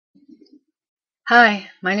Hi,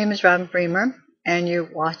 my name is Robin Bremer, and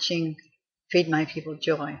you're watching Feed My People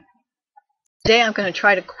Joy. Today I'm going to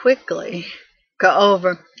try to quickly go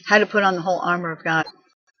over how to put on the whole armor of God.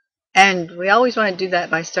 And we always want to do that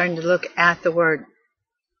by starting to look at the Word.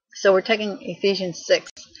 So we're taking Ephesians 6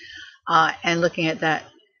 and looking at that.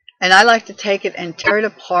 And I like to take it and tear it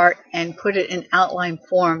apart and put it in outline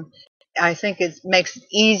form. I think it makes it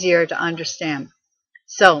easier to understand.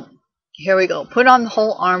 So here we go. Put on the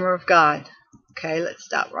whole armor of God. Okay, let's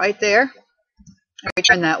stop right there.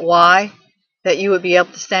 Return that Y, that you would be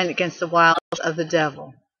able to stand against the wiles of the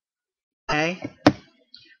devil. Okay?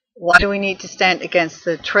 Why do we need to stand against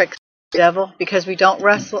the tricks of the devil? Because we don't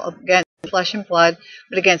wrestle against flesh and blood,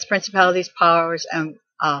 but against principalities, powers, and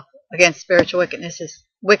against spiritual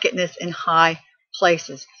wickedness in high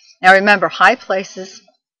places. Now remember, high places,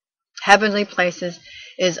 heavenly places,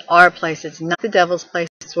 is our place. It's not the devil's place.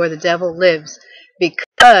 It's where the devil lives,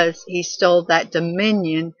 because he stole that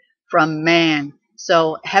dominion from man.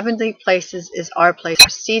 So heavenly places is our place. We're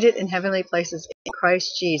seated in heavenly places in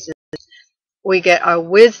Christ Jesus. We get our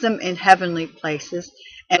wisdom in heavenly places,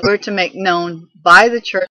 and we're to make known by the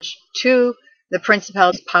church to the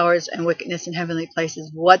principalities, powers, and wickedness in heavenly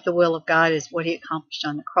places what the will of God is, what he accomplished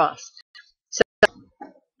on the cross. So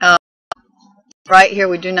right here,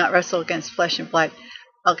 we do not wrestle against flesh and blood.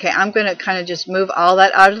 Okay, I'm going to kind of just move all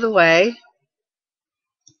that out of the way,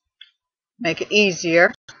 make it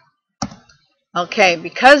easier. Okay,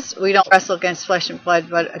 because we don't wrestle against flesh and blood,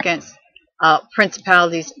 but against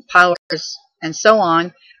principalities, powers, and so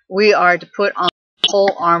on, we are to put on the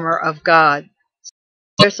whole armor of God.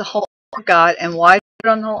 There's the whole armor of God, and why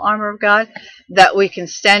put on the whole armor of God? That we can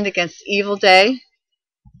stand against the evil day,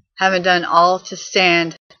 having done all to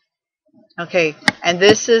stand. Okay, and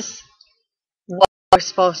this is what we're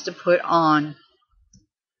supposed to put on.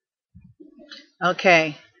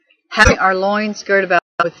 Okay, having our loins girded about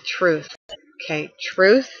with truth. Okay,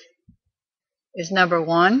 truth is number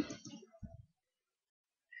one.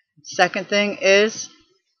 Second thing is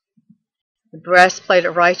the breastplate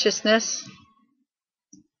of righteousness.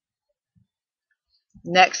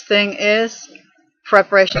 Next thing is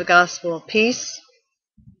preparation of the gospel of peace.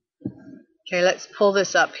 Okay, let's pull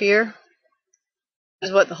this up here. This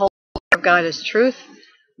is what the whole armor of God is: truth,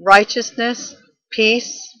 righteousness,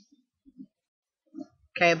 peace.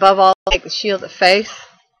 Okay, above all, take the shield of faith.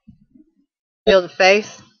 Shield of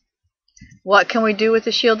faith. What can we do with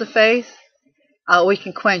the shield of faith? We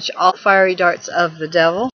can quench all fiery darts of the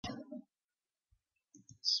devil.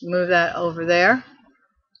 Let's move that over there.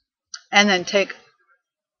 And then take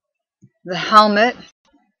the helmet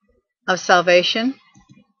of salvation,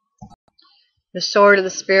 the sword of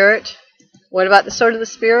the Spirit. What about the sword of the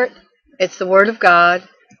Spirit? It's the Word of God.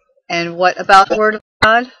 And what about the Word of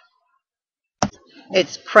God?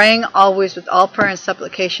 It's praying always with all prayer and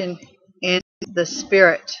supplication in the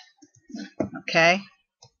Spirit. Okay?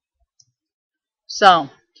 So,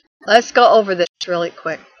 let's go over this really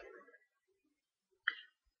quick.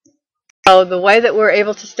 So, the way that we're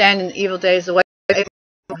able to stand in the evil days, the way we're able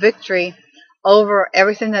to have victory over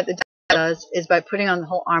everything that the devil does, is by putting on the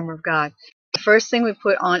whole armor of God. The first thing we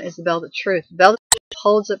put on is the belt of truth. The belt of truth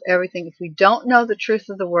holds up everything. If we don't know the truth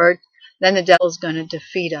of the Word, then the devil is going to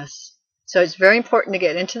defeat us. So it's very important to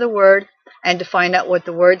get into the Word and to find out what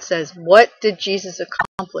the Word says. What did Jesus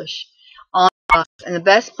accomplish on the cross? And the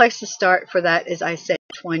best place to start for that is Isaiah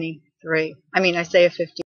 53.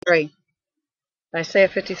 Isaiah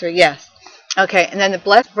 53, yes. Okay, and then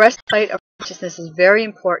the breastplate of righteousness is very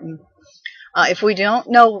important. If we don't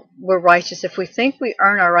know we're righteous, if we think we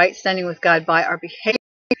earn our right standing with God by our behavior,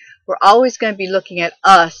 we're always going to be looking at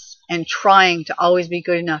us and trying to always be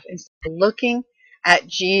good enough instead of looking at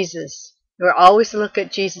Jesus. We're always to look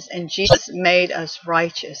at Jesus, and Jesus made us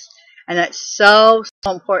righteous. And that's so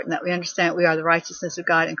important that we understand we are the righteousness of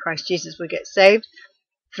God in Christ Jesus. We get saved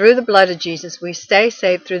through the blood of Jesus. We stay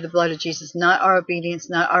saved through the blood of Jesus, not our obedience,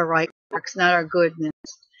 not our right works, not our goodness,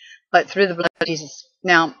 but through the blood of Jesus.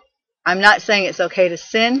 Now, I'm not saying it's okay to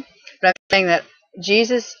sin, but I'm saying that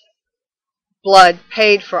Jesus' blood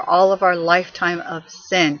paid for all of our lifetime of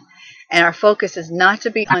sin. And our focus is not to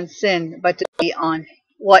be on sin, but to be on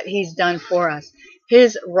what he's done for us,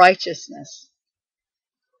 his righteousness.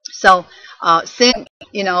 So, sin,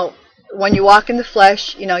 when you walk in the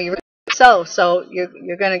flesh, you're so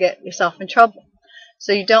you're going to get yourself in trouble.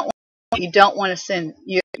 So you don't want to sin.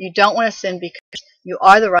 You don't want to sin because you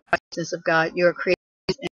are the righteousness of God. You are created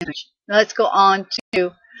in his image. Now let's go on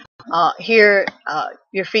to here,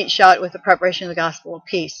 your feet shod with the preparation of the gospel of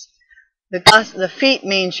peace. The feet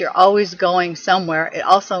means you're always going somewhere. It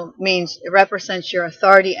also means it represents your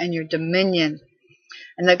authority and your dominion.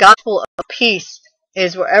 And the gospel of peace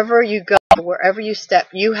is wherever you go, wherever you step,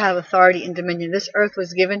 you have authority and dominion. This earth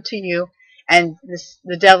was given to you, and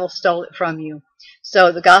the devil stole it from you.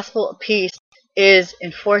 So the gospel of peace is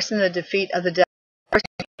enforcing the defeat of the devil.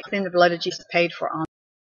 Everything the blood of Jesus paid for on.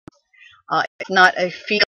 It's not a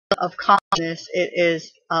feeling of calmness. It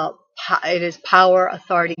is power,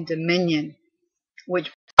 authority, and dominion,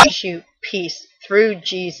 which brings you peace through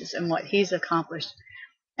Jesus and what He's accomplished.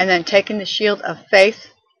 And then taking the shield of faith.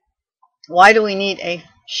 Why do we need a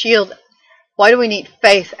shield? Why do we need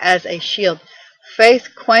faith as a shield? Faith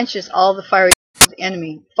quenches all the fiery darts of the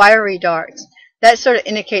enemy, fiery darts. That sort of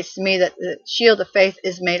indicates to me that the shield of faith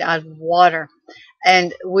is made out of water.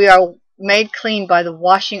 And we are made clean by the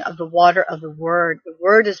washing of the water of the Word. The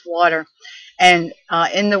Word is water. And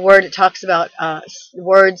in the Word it talks about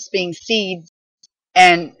words being seeds,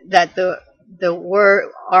 and that the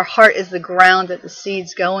Word, our heart is the ground that the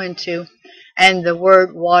seeds go into, and the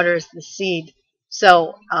Word waters the seed.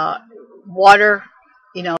 So water,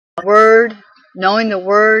 Word, knowing the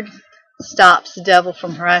Word stops the devil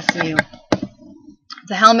from harassing you.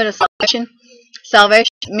 The helmet of salvation.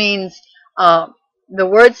 Salvation means, the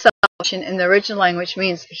word salvation in the original language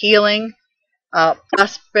means healing,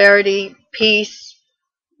 prosperity, peace,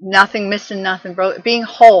 nothing missing, nothing broken, being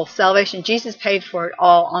whole, salvation. Jesus paid for it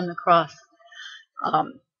all on the cross.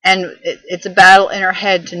 And it's a battle in our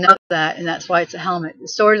head to know that, and that's why it's a helmet. The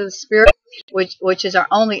sword of the Spirit, which is our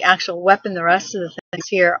only actual weapon. The rest of the things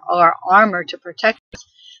here are armor to protect us.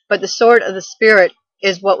 But the sword of the Spirit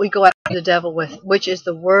is what we go after the devil with, which is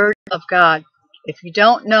the Word of God. If you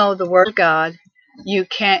don't know the Word of God, you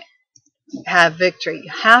can't have victory. You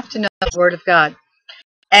have to know the Word of God.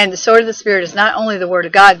 And the sword of the Spirit is not only the Word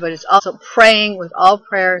of God, but it's also praying with all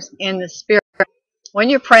prayers in the Spirit. When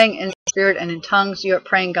you're praying in the Spirit and in tongues, you are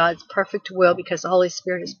praying God's perfect will, because the Holy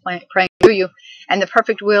Spirit is praying through you, and the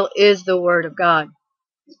perfect will is the Word of God.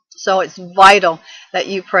 So it's vital that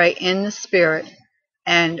you pray in the Spirit,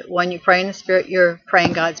 and when you pray in the Spirit, you're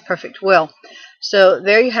praying God's perfect will. So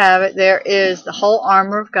there you have it. There is the whole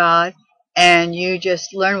armor of God, and you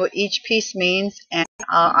just learn what each piece means. And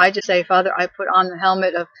I just say, Father, I put on the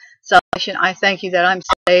helmet of salvation. I thank you that I'm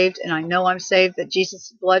saved, and I know I'm saved, that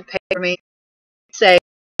Jesus' blood paid for me, saved,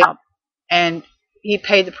 and He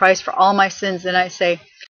paid the price for all my sins. Then I say,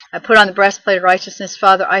 I put on the breastplate of righteousness.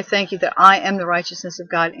 Father, I thank you that I am the righteousness of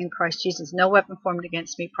God in Christ Jesus. No weapon formed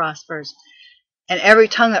against me prospers. And every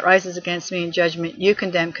tongue that rises against me in judgment, you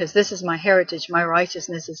condemn, because this is my heritage. My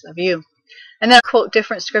righteousness is of you. And then I quote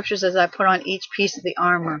different scriptures as I put on each piece of the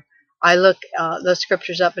armor. I look those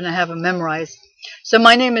scriptures up, and I have them memorized. So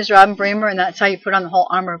my name is Robin Bremer, and that's how you put on the whole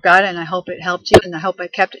armor of God. And I hope it helped you, and I hope I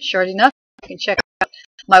kept it short enough. You can check out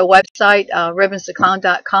my website,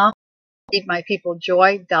 ribbonstheclown.com,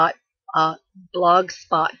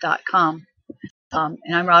 feedmypeoplejoy.blogspot.com. And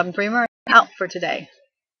I'm Robin Bremer, out for today.